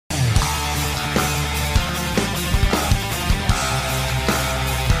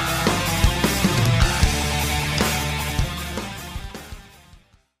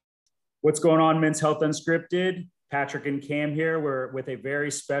What's going on, Men's Health Unscripted? Patrick and Cam here. We're with a very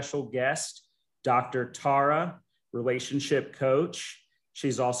special guest, Dr. Tara, relationship coach.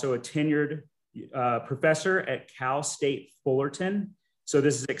 She's also a tenured professor at Cal State Fullerton. So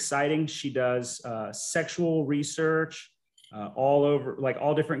this is exciting. She does sexual research all over, like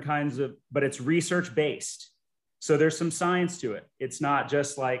all different kinds of, but it's research-based. So there's some science to it. It's not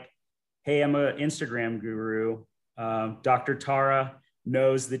just like, hey, I'm an Instagram guru. Dr. Tara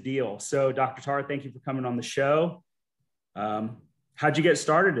knows the deal. So Dr. Tara, thank you for coming on the show. How'd you get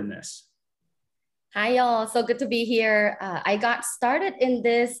started in this? Hi, y'all. So good to be here. I got started in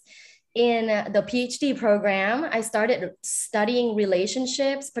this in the PhD program. I started studying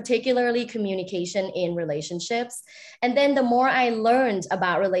relationships, particularly communication in relationships. And then the more I learned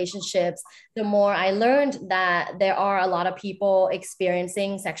about relationships, the more I learned that there are a lot of people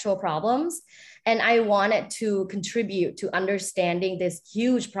experiencing sexual problems. And I wanted to contribute to understanding these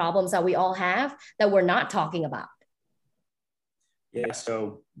huge problems that we all have that we're not talking about. Yeah,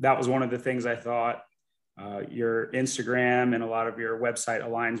 so that was one of the things I thought. Your Instagram and a lot of your website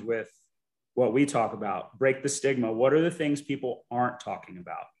aligns with what we talk about. Break the stigma. What are the things people aren't talking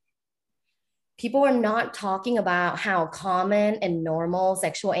about? People are not talking about how common and normal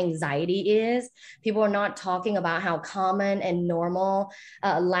sexual anxiety is. People are not talking about how common and normal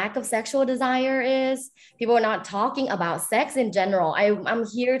lack of sexual desire is. People are not talking about sex in general. I'm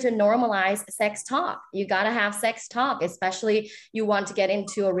here to normalize sex talk. You got to have sex talk, especially you want to get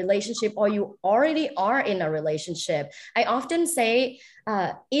into a relationship or you already are in a relationship. I often say,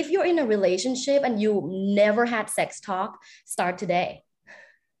 if you're in a relationship and you never had sex talk, start today.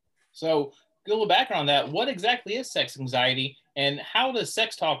 So, a little background on that. What exactly is sex anxiety and how does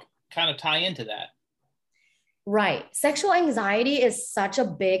sex talk kind of tie into that? Right. Sexual anxiety is such a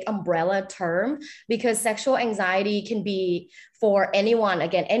big umbrella term because sexual anxiety can be for anyone,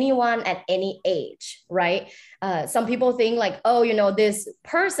 again, anyone at any age, right? Some people think like, oh, this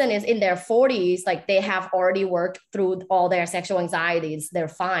person is in their 40s, like they have already worked through all their sexual anxieties. They're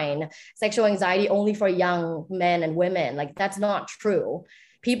fine. Sexual anxiety only for young men and women. Like that's not true.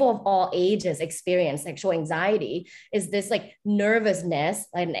 People of all ages experience sexual anxiety. Is this like nervousness,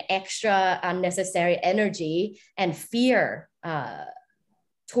 an extra unnecessary energy and fear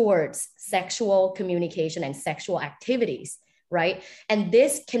towards sexual communication and sexual activities, right? And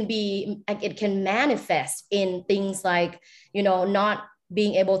this can be, it can manifest in things like, not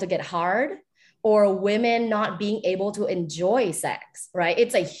being able to get hard or women not being able to enjoy sex, right?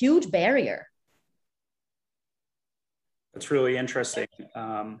 It's a huge barrier. That's really interesting.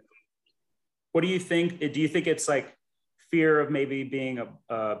 What do you think? Do you think it's like fear of maybe being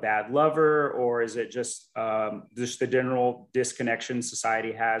a bad lover, or is it just the general disconnection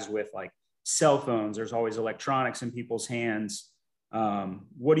society has with like cell phones? There's always electronics in people's hands.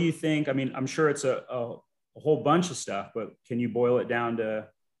 What do you think? I mean, I'm sure it's a whole bunch of stuff, but can you boil it down to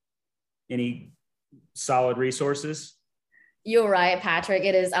any solid resources? You're right, Patrick.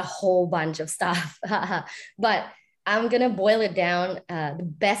 It is a whole bunch of stuff, but I'm going to boil it down the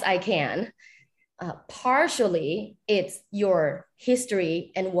best I can. Partially, it's your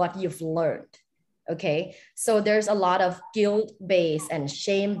history and what you've learned. Okay. So there's a lot of guilt-based and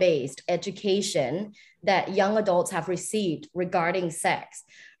shame-based education that young adults have received regarding sex,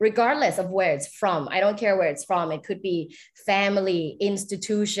 regardless of where it's from. I don't care where it's from. It could be family,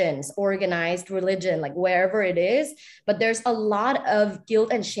 institutions, organized religion, like wherever it is. But there's a lot of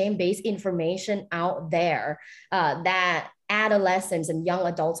guilt and shame-based information out there that adolescents and young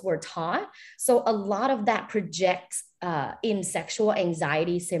adults were taught. So a lot of that projects in sexual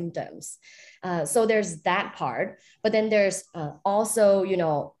anxiety symptoms. So there's that part, but then there's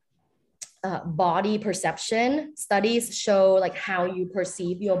also, body perception. Studies show like how you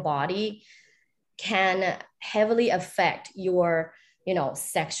perceive your body can heavily affect your,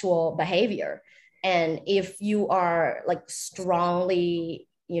 sexual behavior. And if you are like strongly,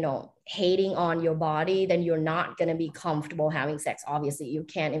 hating on your body, then you're not going to be comfortable having sex. Obviously, you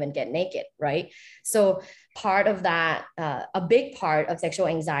can't even get naked, right? So part of that, a big part of sexual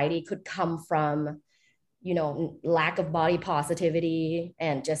anxiety could come from, lack of body positivity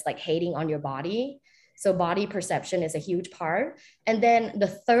and just like hating on your body. So body perception is a huge part. And then the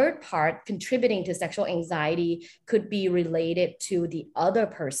third part contributing to sexual anxiety could be related to the other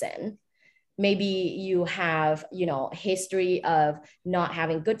person. Maybe you have, history of not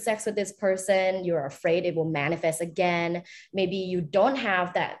having good sex with this person. You're afraid it will manifest again. Maybe you don't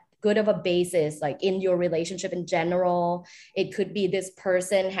have that good of a basis, like in your relationship in general. It could be this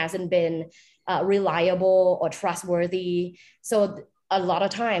person hasn't been reliable or trustworthy. So a lot of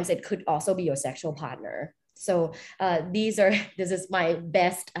times it could also be your sexual partner. So this is my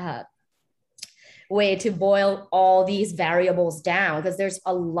best way to boil all these variables down, because there's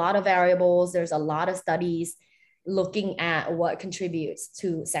a lot of variables, there's a lot of studies looking at what contributes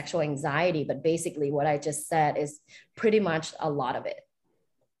to sexual anxiety. But basically what I just said is pretty much a lot of it.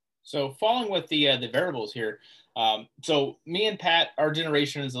 So following with the variables here, so me and Pat, our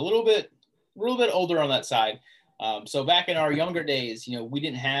generation is a little bit older on that side. So back in our younger days, you know, we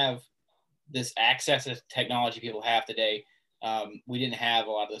didn't have this access to technology people have today. We didn't have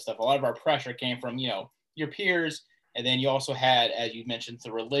a lot of this stuff. A lot of our pressure came from, you know, your peers. And then you also had, as you mentioned,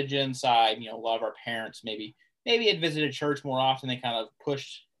 the religion side. You know, a lot of our parents maybe had visited church more often. They kind of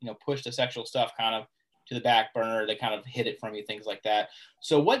pushed the sexual stuff kind of to the back burner. They kind of hid it from you, things like that.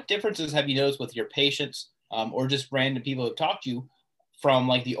 So what differences have you noticed with your patients or just random people who talk to you from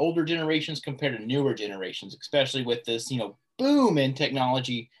like the older generations compared to newer generations, especially with this, you know, boom in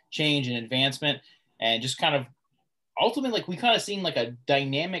technology change and advancement, and just kind of ultimately, like we kind of seen like a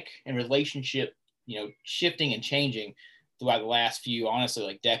dynamic and relationship, you know, shifting and changing throughout the last few, honestly,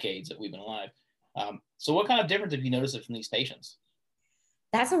 like decades that we've been alive. So what kind of difference have you noticed from these patients?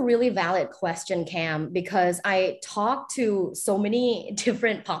 That's a really valid question, Cam, because I talk to so many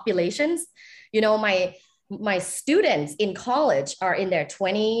different populations. You know, my students in college are in their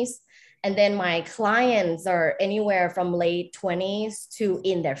 20s, and then my clients are anywhere from late 20s to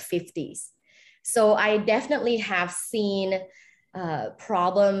in their 50s. So I definitely have seen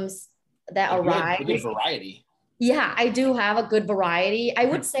problems that arise. A good variety. Yeah, I do have a good variety. I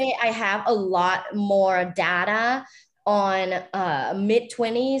would say I have a lot more data on mid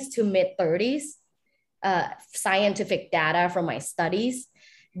 20s to mid 30s, scientific data from my studies,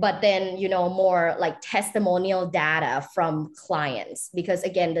 but then, you know, more like testimonial data from clients, because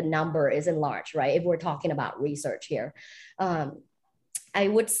again, the number isn't large, right? If we're talking about research here. I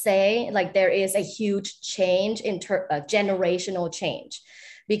would say like there is a huge change in generational change,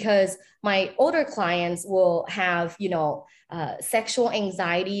 because my older clients will have, you know, sexual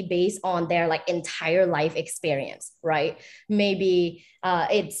anxiety based on their like entire life experience, right? Maybe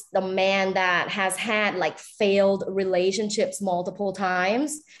it's the man that has had like failed relationships multiple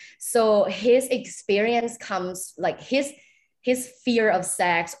times. So his experience comes like his fear of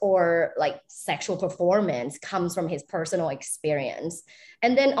sex or like sexual performance comes from his personal experience.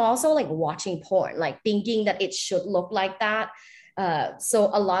 And then also like watching porn, like thinking that it should look like that. So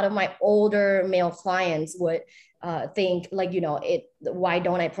a lot of my older male clients would think like, you know, why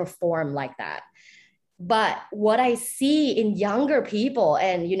don't I perform like that? But what I see in younger people,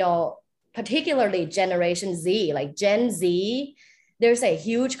 and, you know, particularly Generation Z, like Gen Z, there's a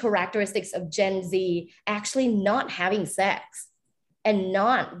huge characteristics of Gen Z actually not having sex and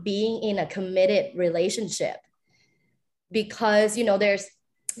not being in a committed relationship, because, you know, there's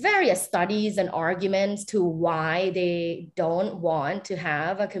various studies and arguments to why they don't want to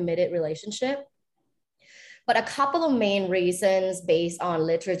have a committed relationship. But a couple of main reasons based on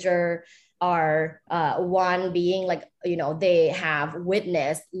literature are one being like, you know, they have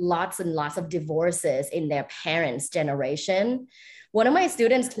witnessed lots and lots of divorces in their parents' generation. One of my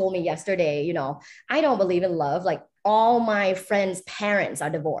students told me yesterday, you know, I don't believe in love. Like all my friends' parents are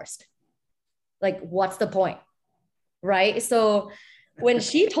divorced. Like, what's the point? Right? So when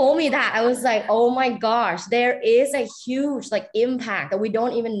she told me that, I was like, oh my gosh, there is a huge like impact that we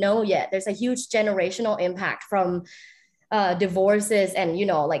don't even know yet. There's a huge generational impact from divorces and, you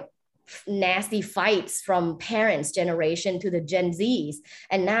know, like nasty fights from parents' generation to the Gen Zs.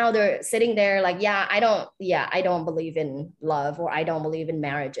 And now they're sitting there like, I don't believe in love, or I don't believe in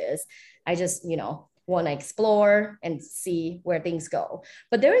marriages. I just, you know, want to explore and see where things go.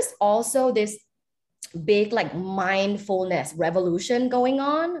 But there is also this big like mindfulness revolution going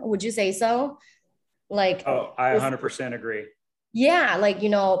on. Would you say so? Like, oh, I 100% agree. Yeah, like, you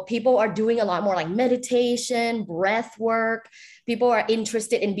know, people are doing a lot more like meditation, breath work. People are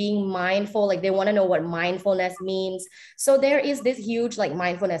interested in being mindful, like they want to know what mindfulness means. So there is this huge like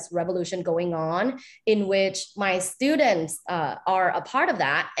mindfulness revolution going on, in which my students are a part of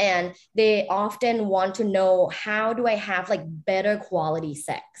that, and they often want to know, how do I have like better quality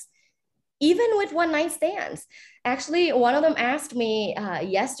sex, even with one night stands? Actually, one of them asked me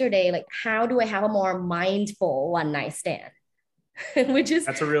yesterday, like, how do I have a more mindful one night stand? Which is,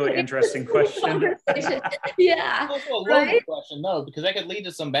 that's a really interesting question. Yeah, also a loaded question though, because that could lead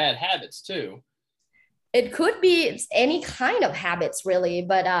to some bad habits too. It could be any kind of habits, really.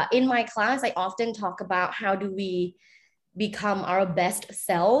 But in my class, I often talk about how do we become our best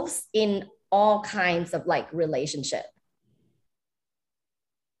selves in all kinds of like relationship.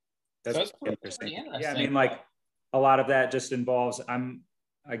 That's interesting. Yeah, I mean, like a lot of that just involves,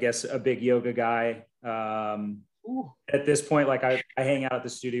 I guess, a big yoga guy. Ooh. At this point, like I hang out at the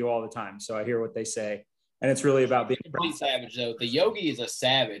studio all the time, so I hear what they say, and it's really about being a complete savage though. The yogi is a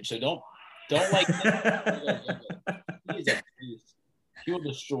savage, so don't like he's a beast. He will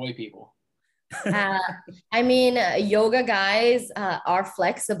destroy people. I mean, yoga guys are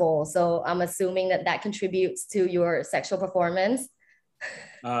flexible, so I'm assuming that that contributes to your sexual performance.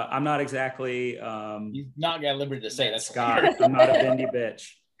 I'm not exactly. He's not got liberty to say that, Scott. I'm not a bendy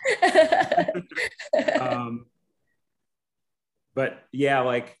bitch. But yeah,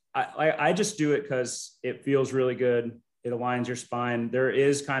 like I just do it because it feels really good. It aligns your spine. There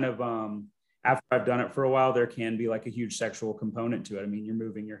is kind of after I've done it for a while, there can be like a huge sexual component to it. I mean, you're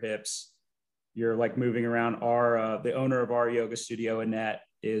moving your hips, you're like moving around. The owner of our yoga studio, Annette,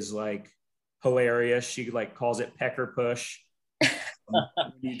 is like hilarious. She like calls it pecker push.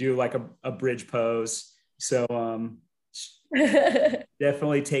 You do like a bridge pose. So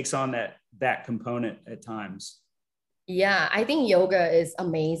definitely takes on that component at times. Yeah, I think yoga is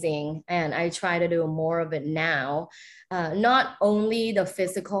amazing, and I try to do more of it now. Not only the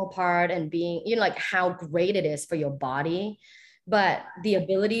physical part and being, like how great it is for your body, but the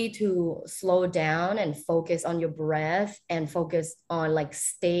ability to slow down and focus on your breath and focus on like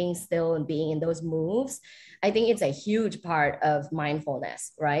staying still and being in those moves. I think it's a huge part of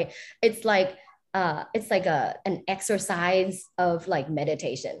mindfulness, right? It's like an exercise of like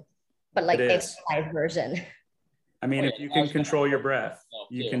meditation, but like exercise version. I mean, if you can control your breath,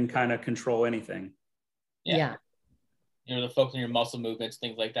 you can kind of control anything. Yeah. The focus on your muscle movements,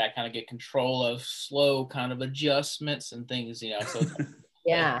 things like that, kind of get control of slow kind of adjustments and things, So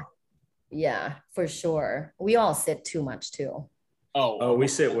yeah, for sure. We all sit too much too. Oh, we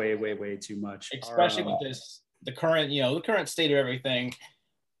sit way, way, way too much. Especially with the current state of everything.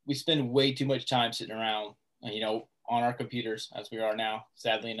 We spend way too much time sitting around, on our computers as we are now,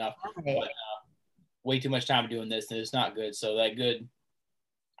 sadly enough. Right. But, way too much time doing this, and it's not good. So I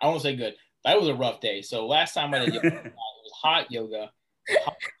won't say good. That was a rough day. So last time I did yoga, it was hot yoga,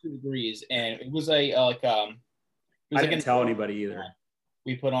 2 degrees, and it was I didn't tell anybody either.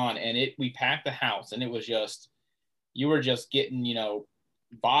 We put on, and we packed the house, and it was just, you were just getting,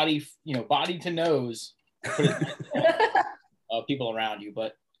 body to nose, people around you.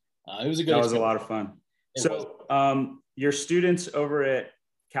 But it was a good. That was a lot of fun. Your students over at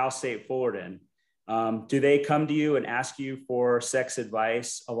Cal State Fullerton, do they come to you and ask you for sex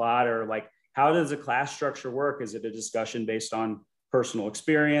advice a lot, or like how does the class structure work? Is it a discussion based on personal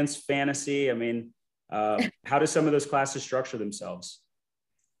experience, fantasy? I mean, how do some of those classes structure themselves?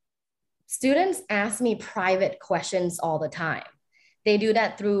 Students ask me private questions all the time. They do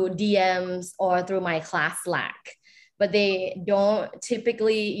that through DMs or through my class Slack, but they don't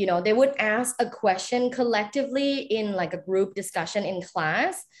typically, they would ask a question collectively in like a group discussion in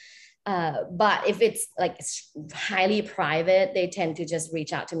class. But if it's like highly private, they tend to just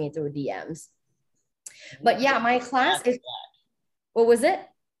reach out to me through DMs. But yeah, my class is, what was it?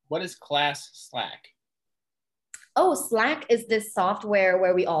 What is class Slack? Oh, Slack is this software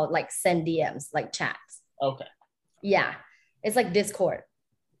where we all like send DMs, like chats. Okay. Yeah, it's like Discord.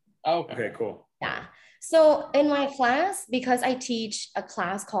 Okay, cool. Yeah. So in my class, because I teach a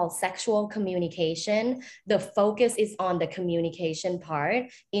class called sexual communication, the focus is on the communication part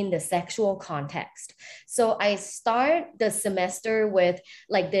in the sexual context. So I start the semester with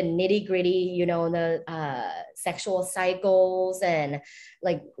like the nitty gritty, the sexual cycles and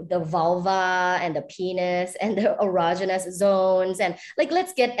like the vulva and the penis and the erogenous zones. And like,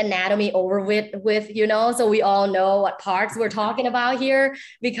 let's get anatomy over with, so we all know what parts we're talking about here,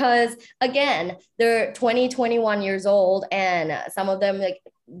 because again, they're 20, 21 years old, and some of them like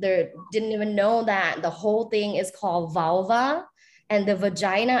they didn't even know that the whole thing is called vulva and the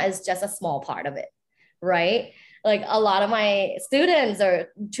vagina is just a small part of it, right? Like a lot of my students they're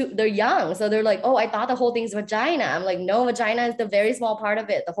young, so they're like, oh, I thought the whole thing's vagina. I'm like, no, vagina is the very small part of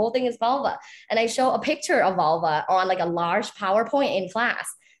it. The whole thing is vulva. And I show a picture of vulva on like a large PowerPoint in class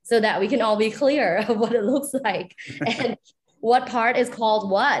so that we can all be clear of what it looks like. And what part is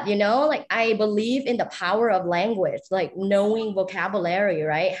called what, like I believe in the power of language, like knowing vocabulary,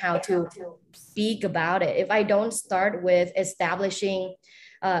 right? How to speak about it. If I don't start with establishing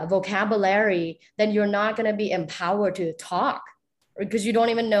vocabulary, then you're not going to be empowered to talk because you don't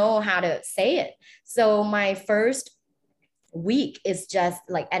even know how to say it. So my first week is just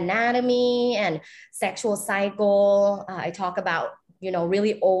like anatomy and sexual cycle. I talk about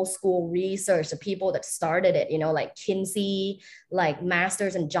really old school research, the people that started it, like Kinsey, like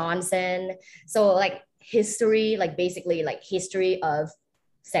Masters and Johnson. So like history, like basically like history of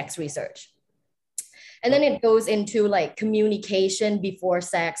sex research. And then it goes into like communication before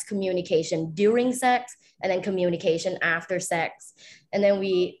sex, communication during sex, and then communication after sex. And then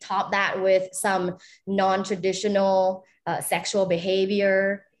we top that with some non-traditional sexual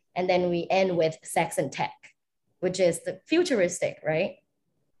behavior. And then we end with sex and tech, which is the futuristic, right?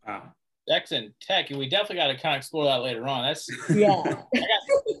 Wow. Sex and tech, and we definitely got to kind of explore that later on. That's Yeah.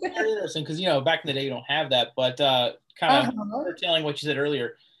 very interesting because, you know, back in the day, you don't have that, but kind of telling what you said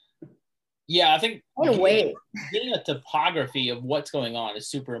earlier. Yeah, I think getting a topography of what's going on is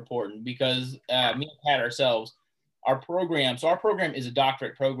super important because me and Pat ourselves, our program is a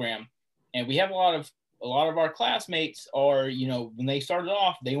doctorate program, and we have a lot of our classmates are, you know, when they started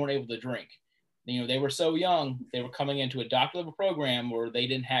off, they weren't able to drink. You know, they were so young, they were coming into a doctor level program where they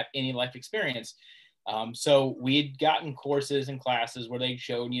didn't have any life experience. So we had gotten courses and classes where they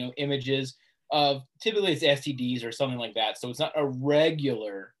showed, you know, images of typically it's STDs or something like that. So it's not a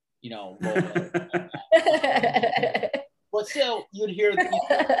regular, you know, but still you'd hear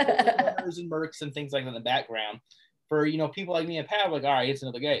the murmurs and murks and things like that in the background for, you know, people like me and Pat, like, all right, it's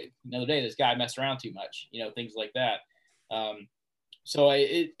another day, this guy messed around too much, you know, things like that. So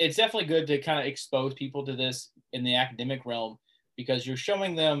it's definitely good to kind of expose people to this in the academic realm because you're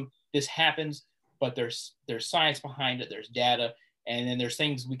showing them this happens, but there's science behind it, there's data, and then there's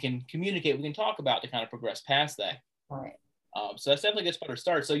things we can communicate, we can talk about to kind of progress past that. Right. So that's definitely a good spot to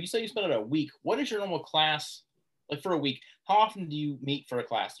start. So you say you spend it a week. What is your normal class like for a week? How often do you meet for a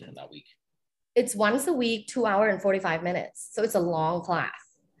class during that week? It's once a week, 2 hours and 45 minutes. So it's a long class.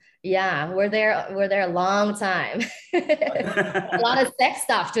 Yeah, we're there a long time. A lot of sex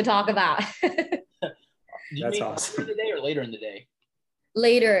stuff to talk about. That's awesome. Earlier in the day or later in the day?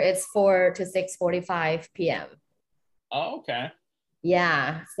 Later, it's 4 to 6:45 p.m. Oh, okay.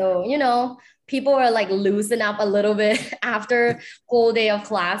 Yeah, so you know, people are like loosen up a little bit after whole day of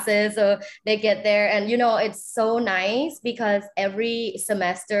classes, so they get there, and you know, it's so nice because every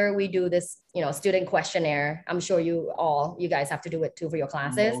semester we do this, you know, student questionnaire. I'm sure you guys have to do it too for your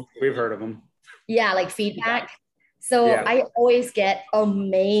classes. We've heard of them. Yeah, like feedback. So yeah. I always get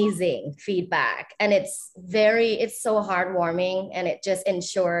amazing feedback, and it's so heartwarming, and it just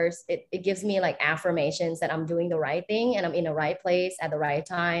ensures it gives me like affirmations that I'm doing the right thing and I'm in the right place at the right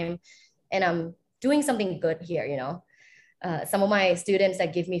time and I'm doing something good here, you know. Some of my students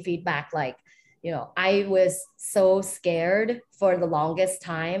that give me feedback like, you know, I was so scared for the longest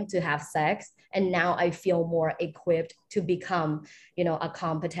time to have sex, and now I feel more equipped to become, you know, a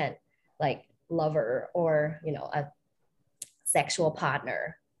competent like lover or, you know, a sexual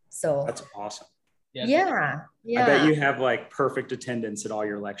partner. So that's awesome. Yeah. I bet you have like perfect attendance at all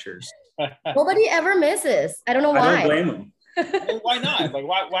your lectures. Nobody ever misses. I don't know why. I don't blame them. Well, why not? Like,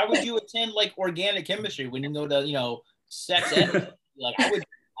 why would you attend like organic chemistry when you know the, you know, sex ed? Like, I would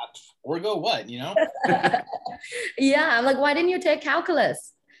forego what, you know? Yeah, I'm like, why didn't you take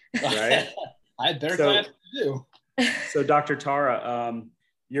calculus? Right. I had better class to do. So, Dr. Tara,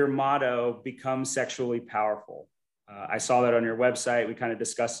 your motto, become sexually powerful. I saw that on your website. We kind of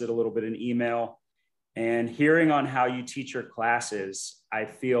discussed it a little bit in email. And hearing on how you teach your classes, I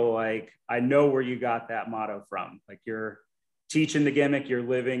feel like I know where you got that motto from. Like you're teaching the gimmick, you're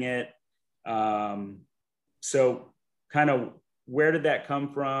living it. So kind of where did that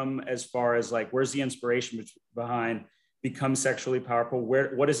come from as far as like, where's the inspiration behind become sexually powerful?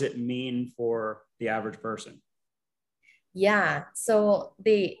 What does it mean for the average person? Yeah, so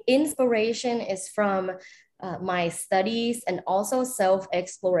the inspiration is from my studies and also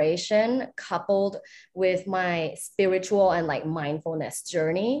self-exploration coupled with my spiritual and like mindfulness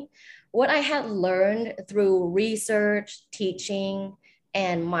journey. What I had learned through research, teaching,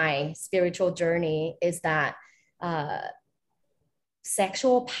 and my spiritual journey is that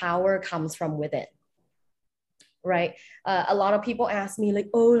sexual power comes from within. Right? A lot of people ask me like,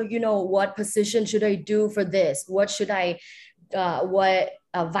 oh, you know, what position should I do for this? What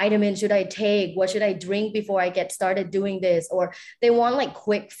vitamin should I take? What should I drink before I get started doing this? Or they want like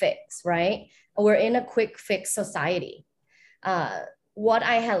quick fix, right? We're in a quick fix society. What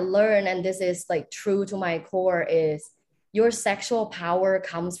I had learned, and this is like true to my core, is your sexual power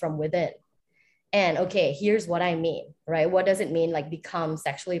comes from within. And okay, here's what I mean, right? What does it mean like become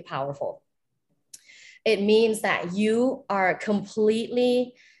sexually powerful? It means that you are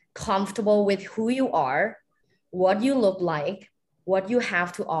completely comfortable with who you are, what you look like, what you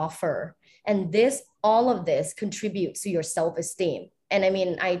have to offer. And all of this contributes to your self-esteem. And I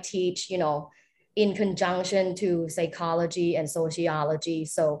mean, I teach, you know, in conjunction to psychology and sociology.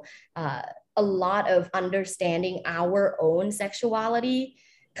 So a lot of understanding our own sexuality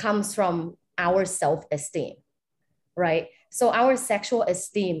comes from our self-esteem, right? So our sexual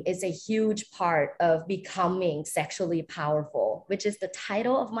esteem is a huge part of becoming sexually powerful, which is the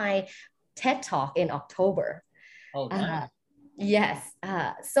title of my TED Talk in October. Oh, nice. Yes.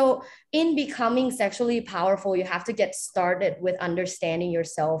 So in becoming sexually powerful, you have to get started with understanding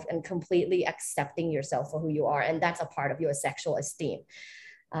yourself and completely accepting yourself for who you are. And that's a part of your sexual esteem.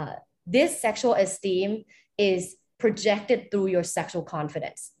 This sexual esteem is projected through your sexual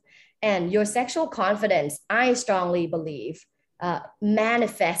confidence. And your sexual confidence, I strongly believe,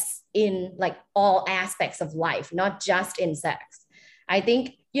 manifests in like all aspects of life, not just in sex. I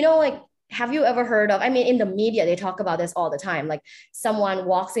think, like, have you ever heard of, I mean, in the media, they talk about this all the time. Like someone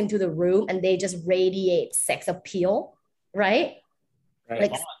walks into the room and they just radiate sex appeal, right? Right.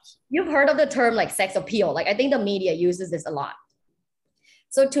 Like you've heard of the term like sex appeal. Like I think the media uses this a lot.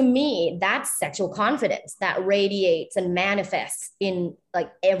 So to me, that's sexual confidence that radiates and manifests in like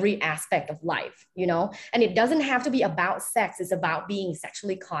every aspect of life, and it doesn't have to be about sex. It's about being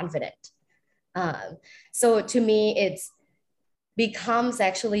sexually confident. So to me, it's become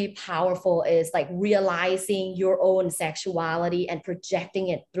sexually powerful is like realizing your own sexuality and projecting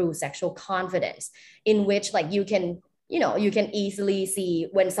it through sexual confidence, in which like you can easily see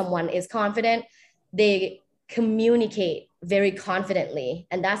when someone is confident, they communicate very confidently,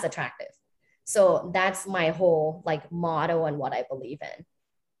 and that's attractive. So that's my whole like motto and what I believe in.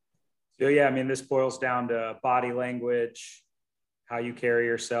 So yeah, I mean, this boils down to body language, how you carry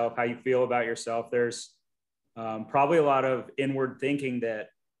yourself, how you feel about yourself. There's probably a lot of inward thinking that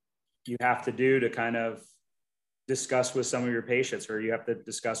you have to do to kind of discuss with some of your patients, or you have to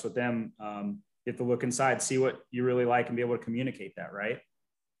discuss with them. You have to look inside, see what you really like, and be able to communicate that, right?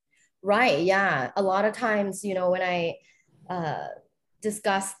 Right. Yeah. A lot of times, when I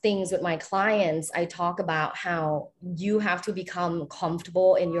discuss things with my clients, I talk about how you have to become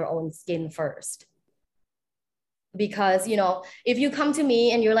comfortable in your own skin first. Because, if you come to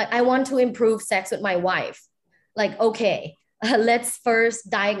me and you're like, I want to improve sex with my wife, like, okay, let's first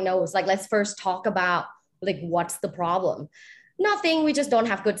diagnose, like, let's first talk about like, what's the problem? Nothing, we just don't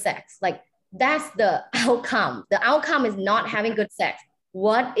have good sex. Like, that's the outcome. The outcome is not having good sex.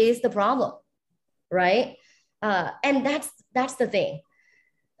 What is the problem? Right? And that's the thing.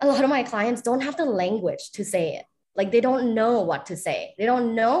 A lot of my clients don't have the language to say it. Like they don't know what to say. They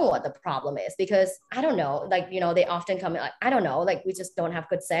don't know what the problem is because I don't know, like, they often come in like, I don't know, like we just don't have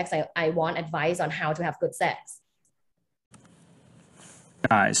good sex. I want advice on how to have good sex.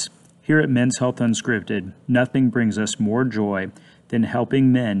 Guys, here at Men's Health Unscripted, nothing brings us more joy than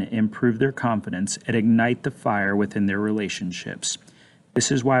helping men improve their confidence and ignite the fire within their relationships.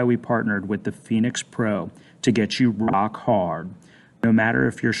 This is why we partnered with the Phoenix Pro to get you rock hard. No matter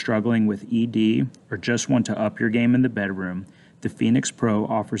if you're struggling with ED or just want to up your game in the bedroom, the Phoenix Pro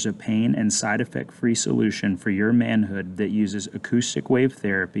offers a pain and side effect-free solution for your manhood that uses acoustic wave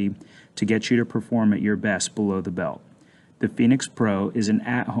therapy to get you to perform at your best below the belt. The Phoenix Pro is an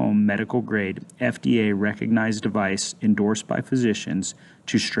at-home medical-grade, FDA-recognized device endorsed by physicians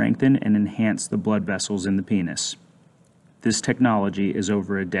to strengthen and enhance the blood vessels in the penis. This technology is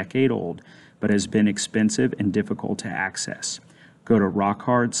over a decade old, but has been expensive and difficult to access. Go to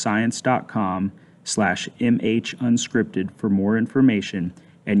rockhardscience.com/mhunscripted for more information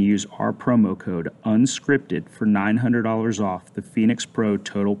and use our promo code UNSCRIPTED for $900 off the Phoenix Pro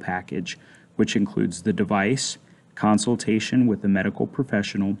Total Package, which includes the device, consultation with a medical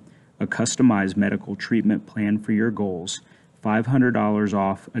professional, a customized medical treatment plan for your goals, $500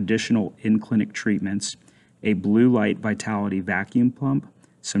 off additional in-clinic treatments, a blue light vitality vacuum pump,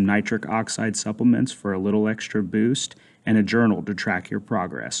 some nitric oxide supplements for a little extra boost, and a journal to track your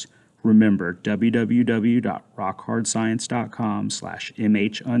progress. Remember,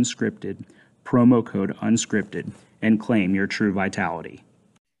 www.rockhardscience.com/mhunscripted, promo code unscripted, and claim your true vitality.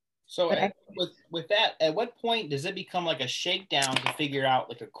 So with that, at what point does it become like a shakedown to figure out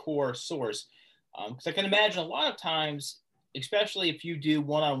like a core source? Because I can imagine a lot of times, especially if you do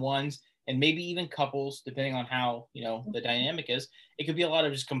one-on-ones and maybe even couples, depending on how, the dynamic is, it could be a lot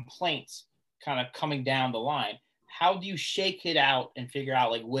of just complaints kind of coming down the line. How do you shake it out and figure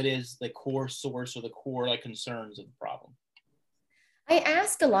out like what is the core source or the core like concerns of the problem? I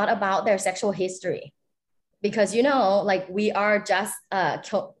ask a lot about their sexual history because, like we are just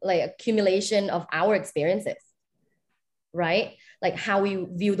like accumulation of our experiences, right? Like how we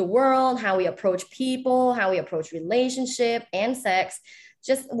view the world, how we approach people, how we approach relationship and sex.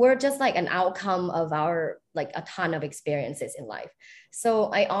 We're just like an outcome of our like a ton of experiences in life.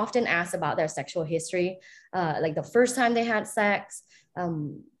 So I often ask about their sexual history, like the first time they had sex,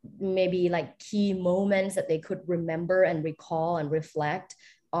 maybe like key moments that they could remember and recall and reflect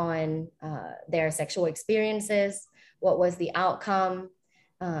on their sexual experiences. what was the outcome,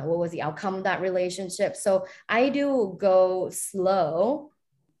 of that relationship. So I do go slow.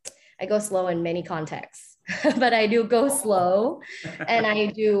 I go slow in many contexts, but I do go slow, and I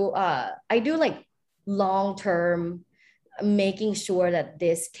do like long term, making sure that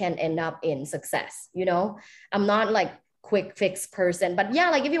this can end up in success. I'm not like quick fix person, but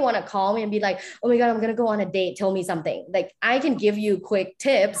yeah, like if you want to call me and be like, oh my God, I'm going to go on a date, tell me something, like I can give you quick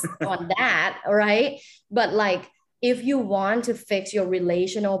tips on that. Right. But like, if you want to fix your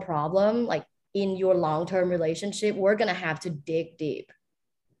relational problem, like in your long-term relationship, we're going to have to dig deep.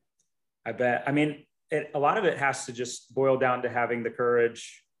 I bet. I mean, a lot of it has to just boil down to having the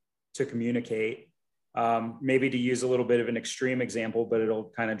courage to communicate. Maybe to use a little bit of an extreme example, but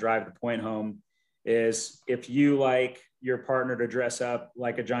it'll kind of drive the point home, is if you like your partner to dress up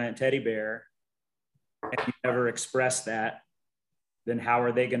like a giant teddy bear and you never express that, then how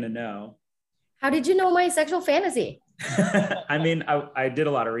are they going to know? How did you know my sexual fantasy? I mean, I did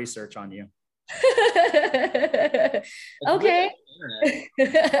a lot of research on you. Okay.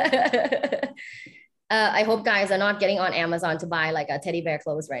 I hope guys are not getting on Amazon to buy like a teddy bear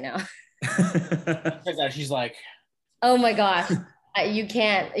clothes right now. She's like, oh my gosh, you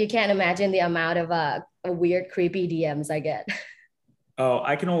can't imagine the amount of weird, creepy DMs I get. Oh,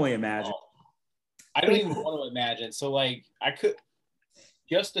 I can only imagine. I don't even want to imagine. So like, I could,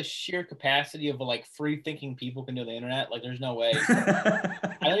 just the sheer capacity of like free thinking people can do the internet. Like, there's no way. I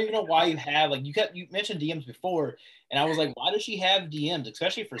don't even know why you have like, you mentioned DMs before, and I was like, why does she have DMs,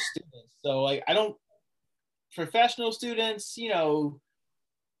 especially for students? So like, professional students,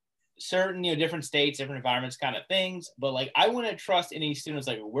 certain, different states, different environments kind of things. But like, I wouldn't trust any students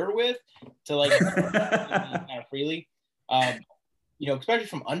like we're with to like kind of freely, especially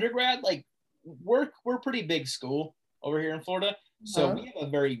from undergrad. Like we're pretty big school over here in Florida. So we have a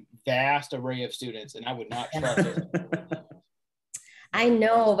very vast array of students, and I would not trust it. I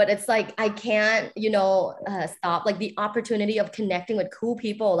know, but it's like, I can't, stop like the opportunity of connecting with cool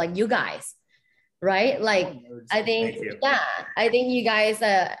people like you guys. Right. Like, I think, I think you guys,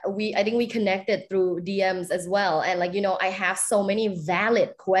 I think we connected through DMs as well. And like, I have so many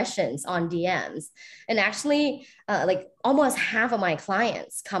valid questions on DMs, and actually like almost half of my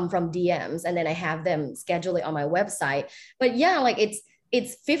clients come from DMs, and then I have them schedule it on my website. But yeah, like it's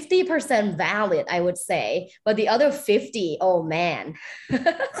 50% valid, I would say, but the other 50, oh man.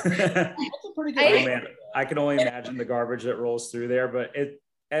 That's a pretty good. Oh man, I can only imagine the garbage that rolls through there, but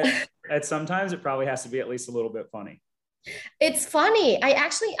at sometimes it probably has to be at least a little bit funny. It's funny.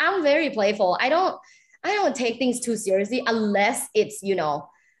 I'm very playful. I don't take things too seriously unless it's,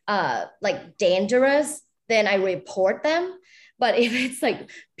 like dangerous, then I report them. But if it's like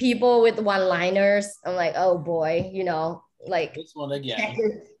people with one-liners, I'm like, oh boy, like this one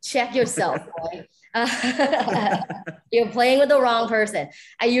again. Check yourself, boy. You're playing with the wrong person.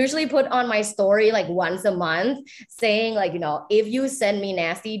 I usually put on my story like once a month saying like, if you send me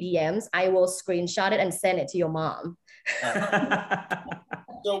nasty DMs, I will screenshot it and send it to your mom.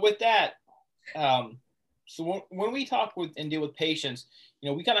 So with that, so when we talk with and deal with patients,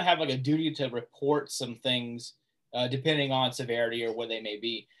 we kind of have like a duty to report some things depending on severity or what they may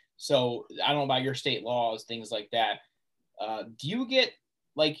be. So I don't know about your state laws, things like that. Do you get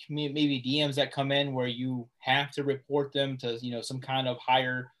like maybe DMs that come in where you have to report them to, some kind of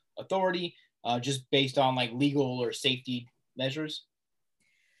higher authority just based on like legal or safety measures?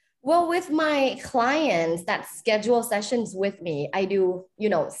 Well, with my clients that schedule sessions with me, I do,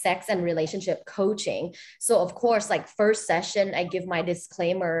 sex and relationship coaching. So of course, like first session, I give my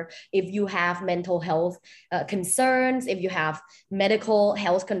disclaimer. If you have mental health concerns, if you have medical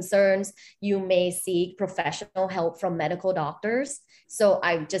health concerns, you may seek professional help from medical doctors. So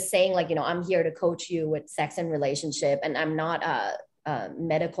I'm just saying like, I'm here to coach you with sex and relationship, and I'm not a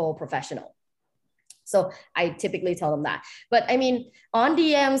medical professional. So I typically tell them that. But I mean, on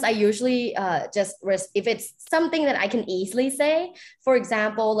DMs, I usually if it's something that I can easily say, for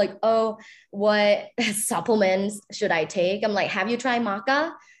example, like, oh, what supplements should I take? I'm like, have you tried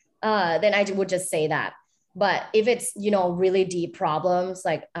maca? Then I would just say that. But if it's, really deep problems,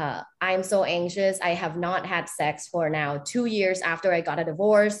 like I'm so anxious, I have not had sex for now 2 years after I got a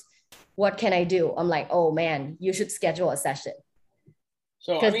divorce. What can I do? I'm like, oh man, you should schedule a session.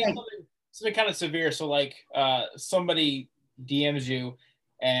 So I mean, something kind of severe. So like somebody DMs you,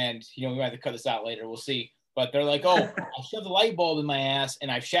 and we might have to cut this out later, we'll see. But they're like, oh, I shoved a light bulb in my ass and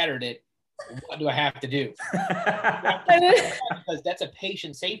I've shattered it. What do I have to do? Because that's a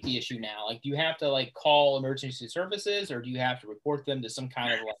patient safety issue now. Like, do you have to like call emergency services, or do you have to report them to some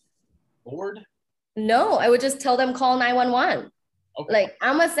kind of like board? No, I would just tell them call 911. Okay. Like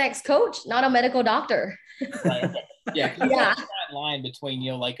I'm a sex coach, not a medical doctor. Right. Okay. Yeah. Yeah. That line between,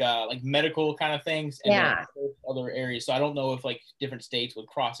 you know, like medical kind of things and Yeah. then other areas. So I don't know if like different states would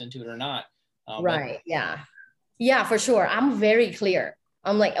cross into it or not. Right. Yeah. Yeah, for sure. I'm very clear.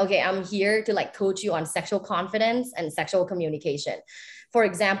 I'm like, okay, I'm here to like coach you on sexual confidence and sexual communication. For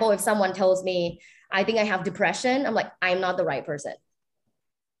example, if someone tells me, I think I have depression, I'm like, I'm not the right person.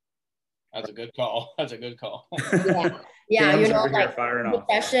 That's a good call. That's a good call. Yeah. Yeah. Cam's You know, over here like firing off.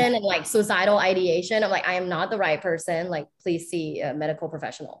 depression and like suicidal ideation. I'm like, I am not the right person. Like, please see a medical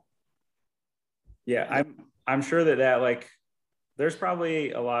professional. Yeah, I'm sure that like there's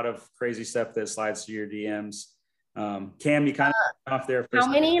probably a lot of crazy stuff that slides to your DMs. Cam, you kind of off there. How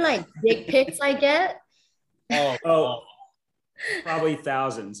many like dick pics I get? Oh, probably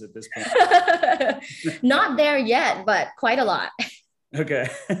thousands at this point. Not there yet, but quite a lot. Okay.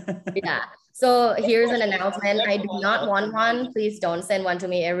 Yeah. So here's an announcement. I do not want one. Please don't send one to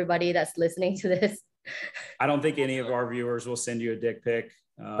me, everybody that's listening to this. I don't think any of our viewers will send you a dick pic.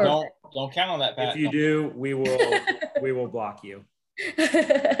 Don't count on that, Pat. If you do, we will block you.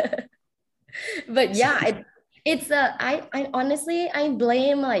 But yeah, it's I honestly I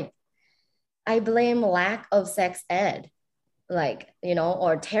blame lack of sex ed, like, you know,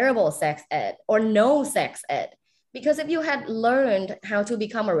 or terrible sex ed or no sex ed. Because if you had learned how to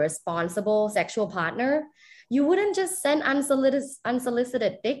become a responsible sexual partner, you wouldn't just send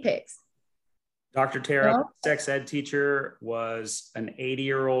unsolicited dick pics. Dr. Tara, sex ed teacher, was an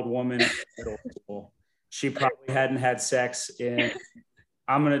 80-year-old woman in middle school. She probably hadn't had sex in,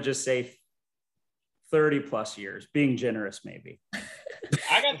 I'm going to just say 30 plus years, being generous maybe.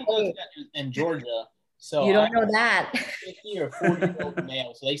 I got to go in Georgia. So you don't know that. 50 or 40-year-old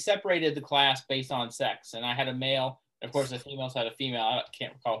male. So they separated the class based on sex. And I had a male. Of course, the females had a female. I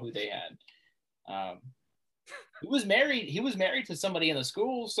can't recall who they had. He was married. He was married to somebody in the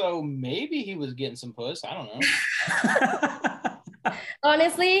school. So maybe he was getting some puss. I don't know.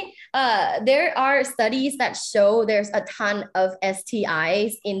 Honestly, there are studies that show there's a ton of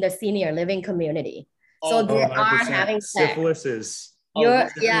STIs in the senior living community. So they are having sex. Syphilis is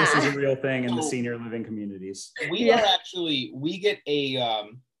Syphilis is a real thing in the senior living communities. We are actually, we get a,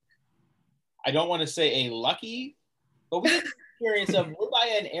 I don't want to say a lucky, but we get the experience of, we're by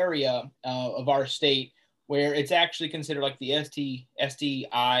an area of our state where it's actually considered like the STI,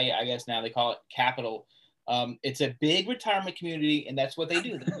 I guess now they call it capital. It's a big retirement community, and that's what they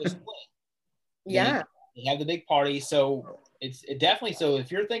do. They just yeah. They have the big party. So it's definitely, so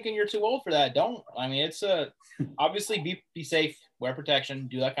if you're thinking you're too old for that, don't. I mean, it's obviously be safe, wear protection,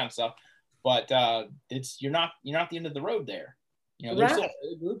 do that kind of stuff. But you're not the end of the road there. You know, there's still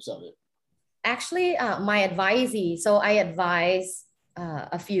groups of it. Actually, my advisee, so I advise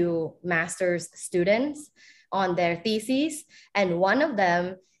a few master's students on their theses, and one of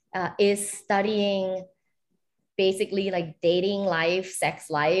them is studying basically like dating life, sex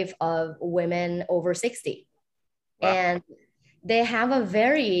life of women over 60. Wow. And they have a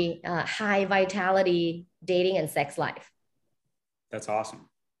very high vitality dating and sex life. That's awesome.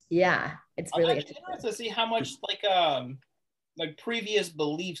 Yeah, it's really interesting to see how much like previous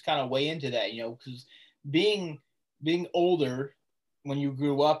beliefs kind of weigh into that, you know, because being older when you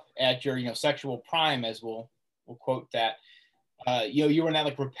grew up at your, you know, sexual prime, as we'll quote that, you know, you were in that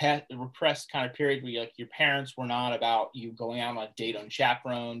like repressed kind of period where like your parents were not about you going out on a date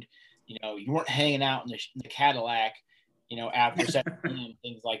unchaperoned, you know, you weren't hanging out in the Cadillac, you know, after 17,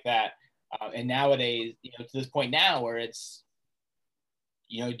 things like that. And nowadays, you know, to this point now where it's,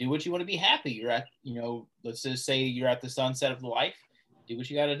 you know, do what you want to be happy. You're at, you know, let's just say you're at the sunset of life. Do what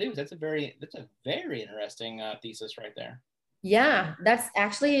you got to do. That's a very interesting thesis right there. Yeah, that's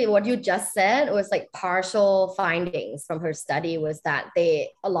actually what you just said. It was like partial findings from her study was that a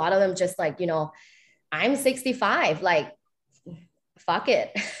lot of them just like, you know, I'm 65, like, fuck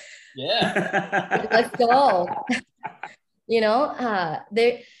it. Yeah. Let's go. You know,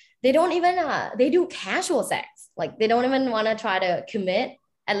 they don't even, they do casual sex. Like they don't even want to try to commit.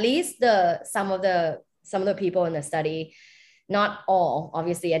 At least some of the people in the study, not all,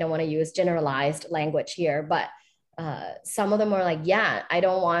 obviously I don't want to use generalized language here, but some of them are like, yeah, I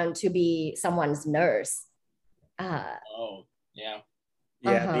don't want to be someone's nurse. Yeah.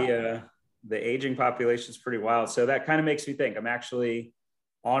 Yeah, the aging population is pretty wild. So that kind of makes me think I'm actually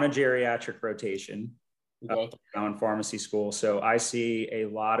on a geriatric rotation now in pharmacy school. So I see a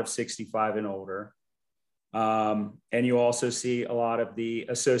lot of 65 and older. And you also see a lot of the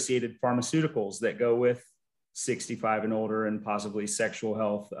associated pharmaceuticals that go with 65 and older and possibly sexual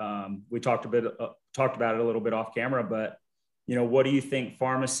health. We talked about it a little bit off camera, but, you know, what do you think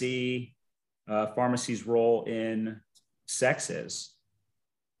pharmacy's role in sex is?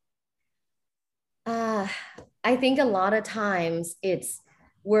 I think a lot of times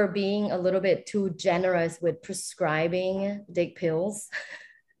we're being a little bit too generous with prescribing dick pills.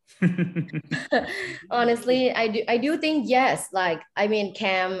 Honestly, I do think yes. Like, I mean,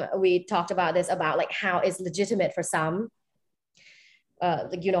 Cam, we talked about this about like how it's legitimate for some,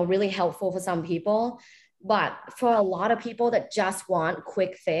 like, really helpful for some people. But for a lot of people that just want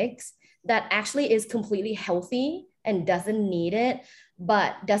quick fix, that actually is completely healthy and doesn't need it,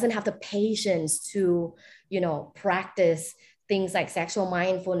 but doesn't have the patience to, practice things like sexual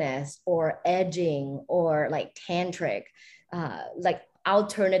mindfulness or edging or like tantric, like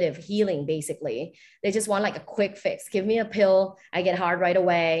alternative healing, basically. They just want like a quick fix. Give me a pill, I get hard right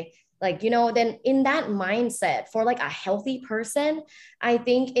away. Like, then in that mindset for like a healthy person, I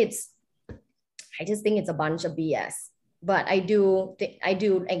just think it's a bunch of BS. But I do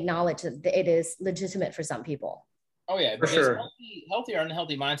acknowledge that it is legitimate for some people. Oh yeah, For sure. Healthy or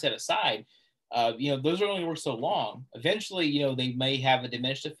unhealthy mindset aside, those are only work so long. Eventually, they may have a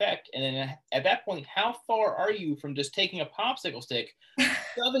diminished effect, and then at that point, how far are you from just taking a popsicle stick,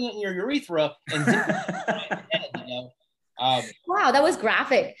 shoving it in your urethra, and zipping it? Wow, that was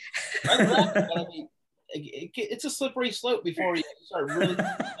graphic. It's a slippery slope before you start really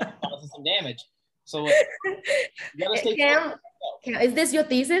causing some damage. So you gotta stay. Cam, is this your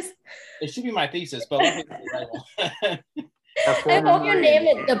thesis? It should be my thesis, but let me get the right one. I hope you name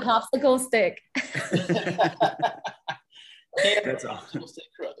it the popsicle stick. That's awesome.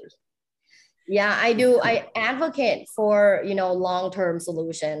 Yeah, I do. I advocate for, long-term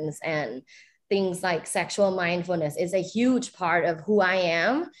solutions, and things like sexual mindfulness is a huge part of who I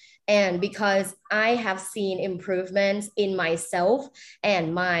am. And because I have seen improvements in myself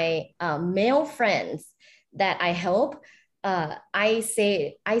and my male friends that I help, I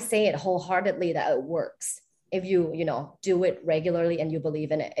say it wholeheartedly that it works. If you do it regularly and you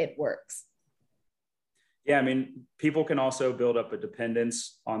believe in it, it works. Yeah, I mean, people can also build up a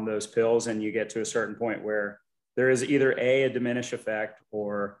dependence on those pills, and you get to a certain point where there is either a diminished effect,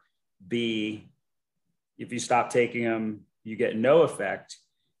 or B, if you stop taking them, you get no effect.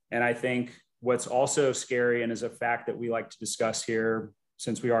 And I think what's also scary, and is a fact that we like to discuss here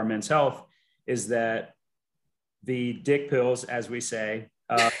since we are Men's Health, is that the dick pills, as we say,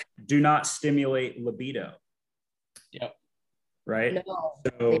 do not stimulate libido. Yep. Right? No,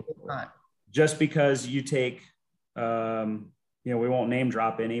 so they do not. Just because you take, we won't name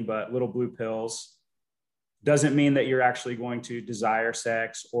drop any, but little blue pills, doesn't mean that you're actually going to desire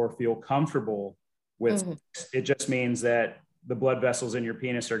sex or feel comfortable with sex. It just means that the blood vessels in your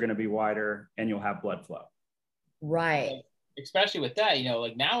penis are going to be wider and you'll have blood flow. Right. Especially with that,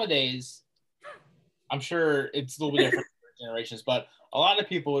 like nowadays, I'm sure it's a little bit different for generations, but a lot of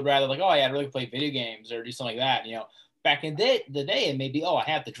people would rather like, oh yeah, I'd really play video games or do something like that. Back in the day, it may be, oh, I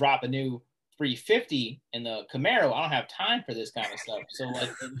have to drop a new 350 in the Camaro. I don't have time for this kind of stuff. So like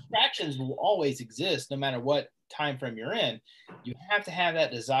the distractions will always exist no matter what time frame you're in. You have to have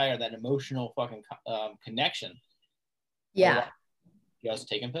that desire, that emotional fucking connection. Yeah. You also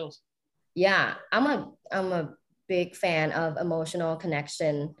taking pills. Yeah, I'm a big fan of emotional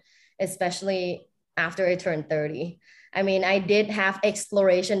connection, especially after I turned 30. I mean, I did have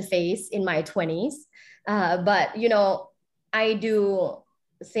exploration phase in my 20s, but I do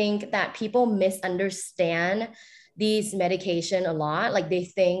think that people misunderstand these medication a lot. Like they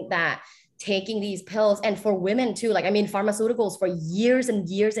think that taking these pills, and for women too, like, I mean, pharmaceuticals for years and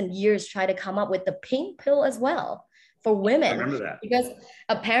years and years try to come up with the pink pill as well for women. I remember that. Because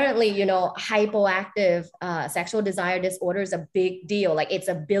apparently, hypoactive sexual desire disorder is a big deal. Like it's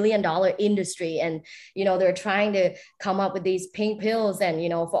 $1 billion industry, and they're trying to come up with these pink pills. And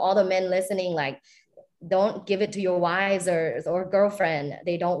for all the men listening, like, don't give it to your wives or girlfriend.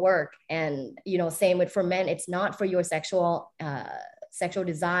 They don't work. And same with for men, it's not for your sexual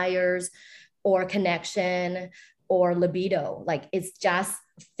desires or connection or libido. Like it's just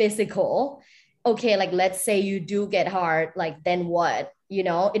physical. Okay, like let's say you do get hard, like then what?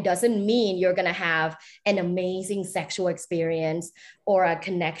 It doesn't mean you're gonna have an amazing sexual experience or a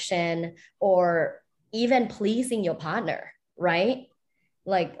connection or even pleasing your partner, right?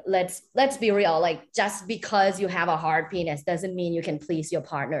 Like let's be real. Like just because you have a hard penis doesn't mean you can please your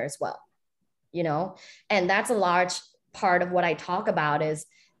partner as well. And that's a large part of what I talk about is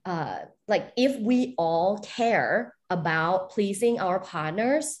like if we all care about pleasing our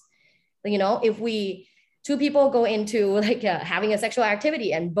partners, if two people go into like having a sexual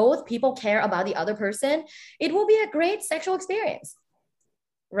activity and both people care about the other person, it will be a great sexual experience,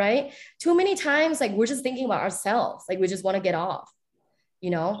 right? Too many times, like we're just thinking about ourselves, like we just want to get off.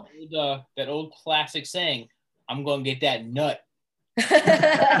 That old classic saying, I'm going to get that nut.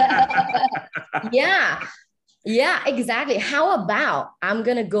 Yeah, exactly. How about I'm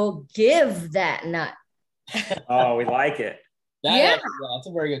gonna go give that nut? Oh, we like it. That's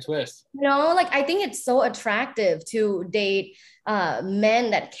a very good twist. Like I think it's so attractive to date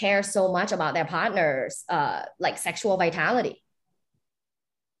men that care so much about their partners, like sexual vitality.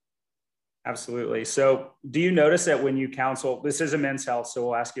 Absolutely. So do you notice that when you counsel, this is a men's health, so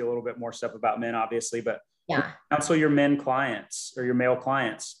we'll ask you a little bit more stuff about men, obviously, but yeah, counsel your men clients or your male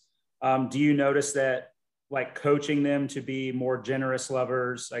clients. Do you notice that like coaching them to be more generous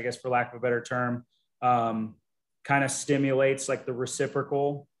lovers, I guess, for lack of a better term, kind of stimulates like the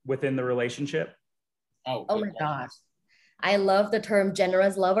reciprocal within the relationship? Oh my gosh. I love the term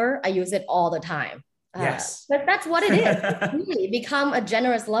generous lover. I use it all the time. Yes. But that's what it is. Really, become a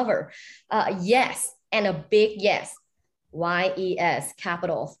generous lover. Yes. And a big yes. YES,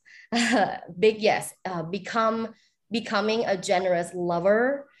 capitals. Big yes. Becoming a generous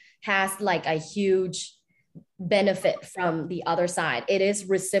lover has like a huge benefit from the other side. It is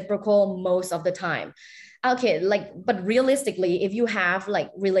reciprocal most of the time. Okay, but realistically, if you have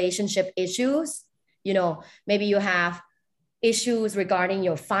like relationship issues, maybe you have issues regarding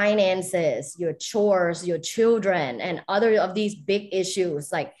your finances, your chores, your children, and other of these big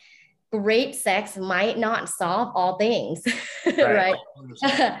issues, like great sex might not solve all things, right?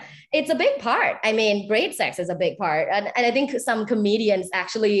 It's a big part. I mean, great sex is a big part. And I think some comedians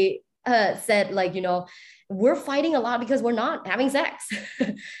actually said, like, we're fighting a lot because we're not having sex.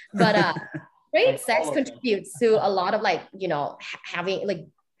 But great sex contributes to a lot of like, having like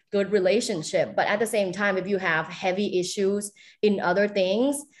good relationship. But at the same time, if you have heavy issues in other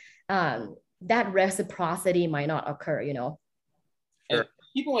things, that reciprocity might not occur, Sure.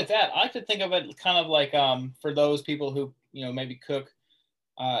 Keeping with that, I like to think of it kind of like for those people who, maybe cook,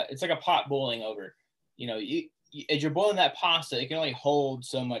 it's like a pot boiling over. As you're boiling that pasta, it can only hold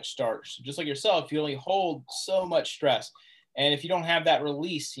so much starch. Just like yourself, you only hold so much stress. And if you don't have that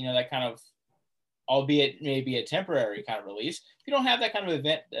release, that kind of, albeit maybe a temporary kind of release, if you don't have that kind of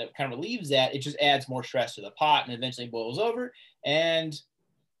event that kind of relieves that, it just adds more stress to the pot and eventually boils over, and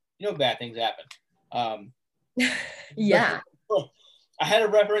bad things happen. Yeah. I had a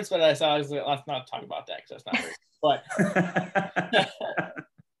reference, but I was like, let's not talk about that because that's not very, but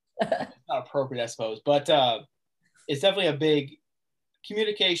it's not appropriate, I suppose. But it's definitely a big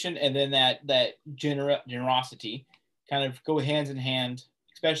communication, and then that generosity kind of go hands in hand,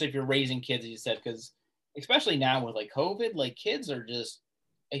 especially if you're raising kids, as you said, because especially now with like COVID, like kids are just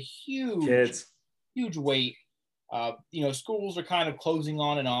a huge weight. Schools are kind of closing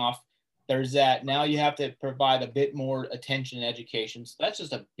on and off. There's that. Now you have to provide a bit more attention and education. So that's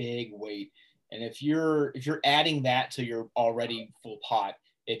just a big weight. And if you're adding that to your already full pot,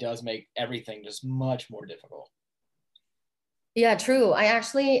 it does make everything just much more difficult. Yeah, true. I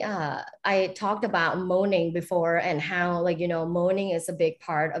actually, I talked about moaning before, and how moaning is a big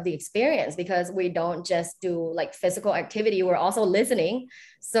part of the experience, because we don't just do like physical activity, we're also listening.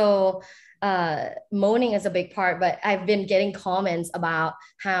 So moaning is a big part, but I've been getting comments about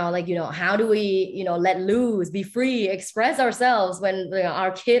how how do we, let loose, be free, express ourselves when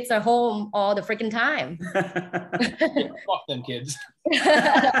our kids are home all the freaking time. Fuck them kids.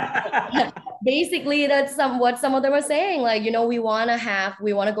 Basically, that's what some of them are saying. Like, we want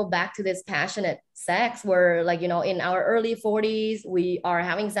to go back to this passionate sex where in our early 40s, we are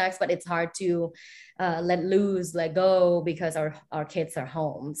having sex, but it's hard to let loose, let go, because our kids are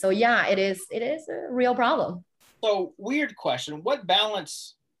home. So yeah, it is a real problem. So weird question. What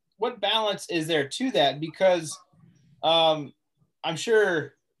balance is there to that? Because I'm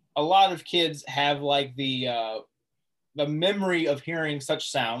sure a lot of kids have like the memory of hearing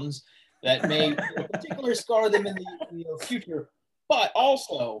such sounds that may particularly scar them in the future. But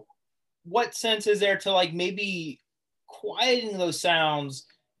also, what sense is there to like maybe quieting those sounds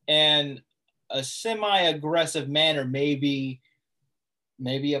and a semi-aggressive manner maybe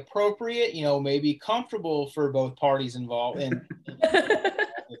appropriate, maybe comfortable for both parties involved, and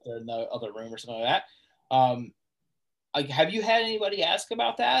if they're in the other room or something like that. Like, have you had anybody ask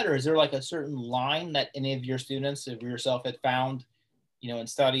about that, or is there like a certain line that any of your students, or yourself, had found, in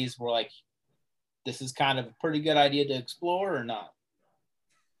studies where like this is kind of a pretty good idea to explore, or not?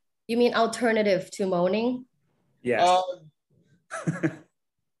 You mean alternative to moaning? Yes.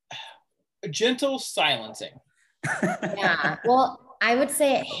 Gentle silencing. Yeah. Well, I would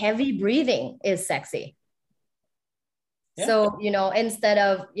say heavy breathing is sexy. Yeah. So, instead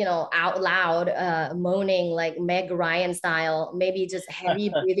of, out loud moaning like Meg Ryan style, maybe just heavy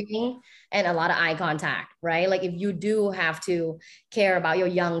breathing and a lot of eye contact, right? Like if you do have to care about your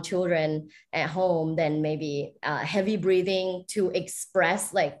young children at home, then maybe heavy breathing to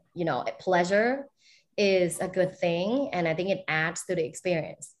express like, pleasure is a good thing. And I think it adds to the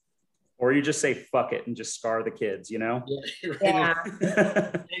experience. Or you just say, fuck it, and just scar the kids, Yeah.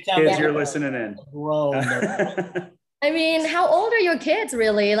 Kids, you're listening in. I mean, how old are your kids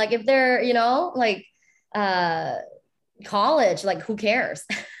really? Like if they're, like college, like who cares?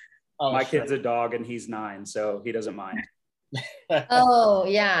 Oh, my kid's a dog and he's 9, so he doesn't mind. Oh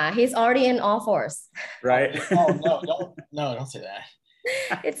yeah, he's already in all fours. Right? Don't say that.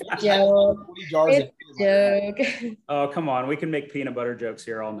 It's a joke. It's a joke. Oh, come on. We can make peanut butter jokes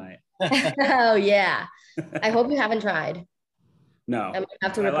here all night. Oh yeah. I hope you haven't tried. No, I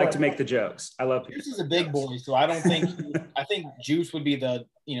like to make the jokes. I love Juice is a big boy, so I don't think I think Juice would be the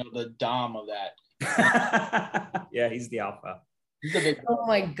the dom of that. Yeah, he's the alpha. He's a big boy. Oh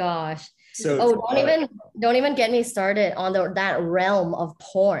my gosh. So don't even get me started on that realm of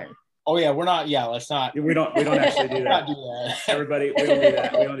porn. Oh yeah, we're not. Yeah, let's not. We don't actually do that. Do that. Everybody, we don't do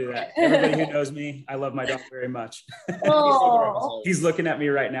that. We don't do that. Everybody who knows me, I love my dog very much. Oh. He's looking at me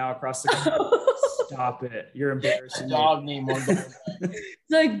right now across the country. Stop it! You're embarrassing me. Dog name one. It's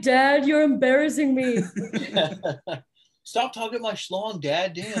like, Dad, you're embarrassing me. Stop talking my schlong,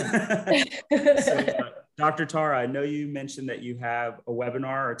 Dad. Damn. So, Dr. Tara, I know you mentioned that you have a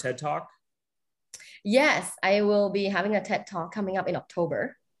webinar or TED Talk. Yes, I will be having a TED Talk coming up in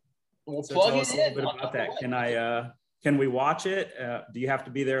October. We'll So plug tell it us a little in. bit about that. Can we watch it? Do you have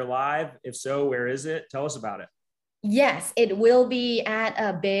to be there live? If so, where is it? Tell us about it. Yes, it will be at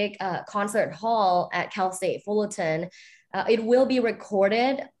a big concert hall at Cal State Fullerton. It will be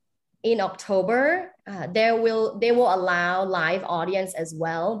recorded in October. They will allow live audience as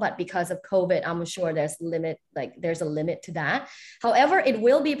well, but because of COVID, I'm sure there's a limit to that. However, it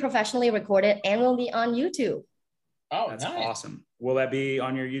will be professionally recorded and will be on YouTube. Oh, that's nice. Awesome. Will that be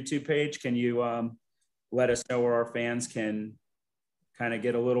on your YouTube page? Can you let us know where our fans can kind of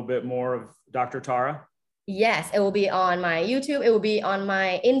get a little bit more of Dr. Tara? Yes, it will be on my YouTube. It will be on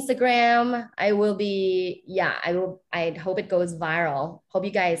my Instagram. I hope it goes viral. Hope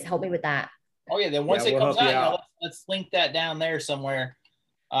you guys help me with that. Oh yeah, then once it comes out, let's link that down there somewhere.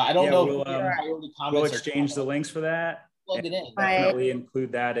 I don't know. We'll exchange the links for that. Plug it in. Definitely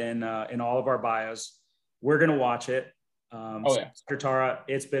include that in all of our bios. We're gonna watch it. Dr. Tara,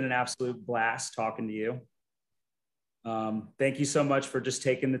 it's been an absolute blast talking to you. Thank you so much for just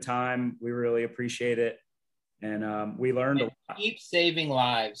taking the time. We really appreciate it. And we learned a lot. Keep saving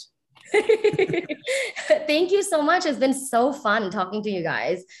lives. Thank you so much. It's been so fun talking to you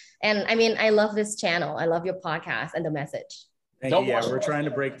guys. And I mean, I love this channel. I love your podcast and the message. Thank you. Yeah, we're trying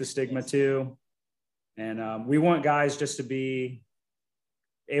to break the stigma too. And we want guys just to be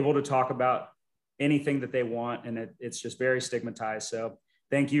able to talk about anything that they want. And it's just very stigmatized. So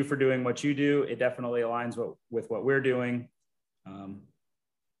thank you for doing what you do. It definitely aligns with what we're doing.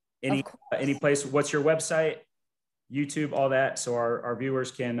 Any place, what's your website, YouTube, all that, so our viewers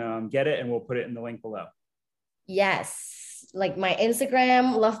can get it, and we'll put it in the link below. Yes, like my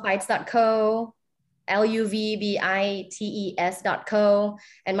Instagram, lovebites.co, LUVBITES.co,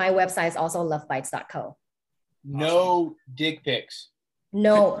 and my website is also lovebites.co. No dick pics.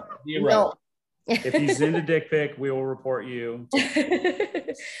 No. Zero. If you send a dick pic, we will report you.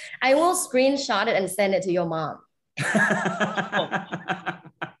 I will screenshot it and send it to your mom.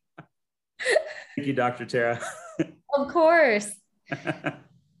 Thank you, Dr. Tara. Of course.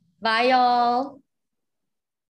 Bye, y'all.